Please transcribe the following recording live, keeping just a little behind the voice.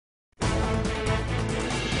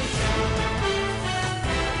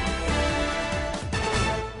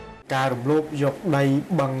ការរំលោភយកដី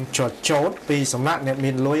បឹងចចោតពីសំណាក់អ្នក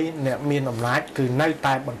មានលុយអ្នកមានអំណាចគឺនៅ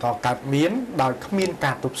តែបន្តកើតមានដោយគ្មាន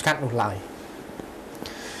ការទប់ស្កាត់នោះឡើយ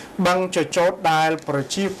បឹងចចោតដែលប្រ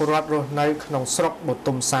ជាពលរដ្ឋរស់នៅក្នុងស្រុកប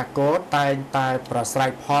ទុមសាគរតែងតែប្រស្រ័យ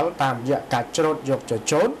ផលតាមរយៈការច្រូតយកច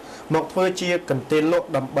ចោតមកធ្វើជាកន្ទេលលក់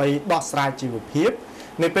ដើម្បីដោះស្រាយជីវភាព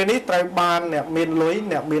នៅពេលនេះត្រូវបានអ្នកមានលុយ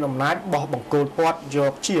អ្នកមានអំណាចបោះបង្គោលព័ទ្ធយ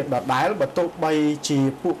កជាដដែលបើទោះបីជា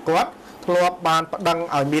ពួកគាត់ធ្លាប់បានប្តឹង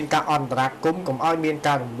ឲ្យមានការអន្តរាគមន៍កុំឲ្យមាន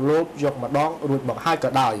ការរំលោភយកម្ដងរួចមកហើយក៏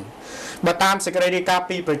ដោយបើតាមសេចក្តីរាយការណ៍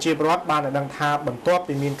ពីប្រជាពលរដ្ឋបានដឹងថាបន្ទាប់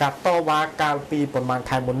ពីមានការតវ៉ាកាលពីប្រមាណ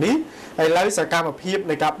ខែមុននេះឥឡូវសកម្មភាព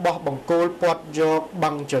នៃការបោះបង្គោលព័ទ្ធយកបឹ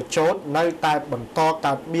ងចចោតនៅតែបន្ត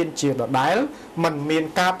កើតមានជាដដែលមិនមាន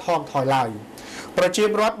ការថមថយឡើយប្រជាព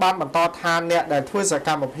លរដ្ឋបានបន្តថាអ្នកដែលធ្វើសក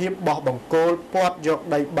ម្មភាពបោះបង្គោលព័ទ្ធយក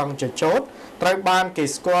ដីបឹងចចោតត្រូវបានគេ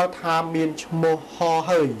ស្គាល់ថាមានឈ្មោះហ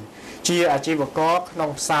ហើយជាអាជីវករក្នុ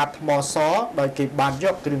ងផ្សារថ្មសដោយគេបានយ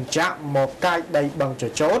កគ្រឿងចាក់មកកាយដីបឹងច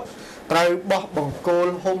ចោតត្រូវបោះបង្គោល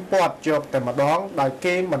ហុំព័ទ្ធយកតែម្ដងដោយ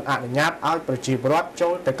គេមិនអនុញ្ញាតឲ្យប្រជាពលរដ្ឋចូ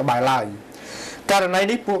លទៅក្បែរឡើយករណី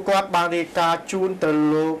នេះពួកគាត់បានរាយការណ៍ជូនទៅ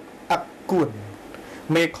លោកអក្គួន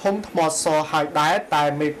មេឃុំថ្មសហើយដែរតែ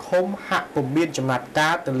មេឃុំហាក់ពុំមានចំណាត់កា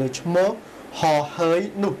រទៅលើឈ្មោះហហើយ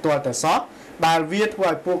នោះទាល់តែសោះដែលវាធ្វើ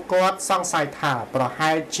ឲ្យពួកគាត់សង្ស័យថាប្រ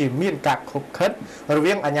ហែលជាមានការខុបខិតរ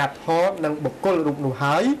វាងអាជ្ញាធរនិងបុគ្គលរូបនោះ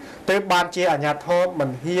ហើយទើបបានជាអាជ្ញាធរមិន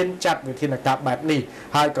ហ៊ានចាត់វិធានការបែបនេះ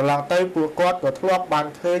ហើយកន្លងទៅពួកគាត់ក៏ធ្លាប់បាន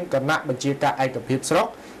ឃើញគណៈបញ្ជាការឯកភាពស្រុក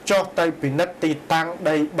ចុះទៅពិនិត្យទីតាំង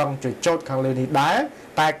ដីបឹងចចោតខាងលើនេះដែរ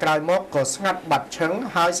តែក្រោយមកក៏ស្ងាត់បាត់ឈឹង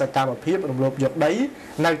ហើយសកម្មភាពរំលោភយកដី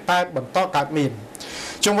នៅតែបន្តកើតមាន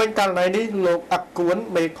ជុំវិញករណីនេះលោកអក្គួន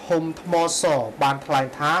មេឃុំថ្មសបានថ្លែង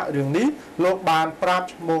ថារឿងនេះលោកបានប្រាប់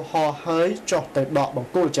ឈ្មោះហហើយចុះទៅដកប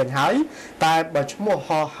ង្គោលចេញហើយតែបើឈ្មោះហ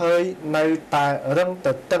ហើយនៅតែរឹង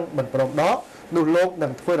ទៅតឹងមិនព្រមដកនោះលោកនឹ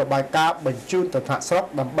ងធ្វើរបាយការណ៍បញ្ជូនទៅថ្នាក់ស្រុក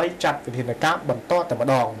ដើម្បីចាត់វិធានការបន្តតែម្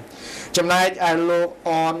ដងចំណែកឯលោក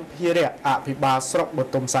អនភិរៈអភិបាលស្រុកប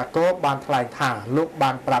ទុមសាគរបានថ្លែងថាលោក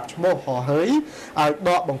បានប្រាប់ឈ្មោះហហើយឲ្យ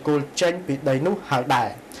ដកបង្គោលចេញពីដីនោះហើយដែរ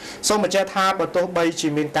សូមបញ្ជាក់ថាបើទោះបីជា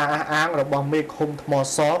មានការអះអាងរបស់មេឃុំថ្ម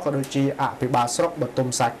សក៏ដូចជាអភិបាលស្រុកបទុម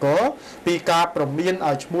សាគរពីការប្រមាន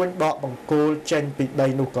ឲ្យឈ្មួញដកបង្គោលចេញពីដី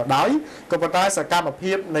នោះក៏ដោយក៏ប៉ុន្តែសកម្ម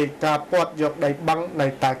ភាពនៃការព័ទ្ធយកដីបឹងនៅ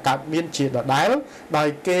តែកើតមានជាដដែលដោយ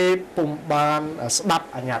គេពុំបានស្ដាប់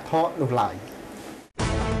អាជ្ញាធរនោះឡើយ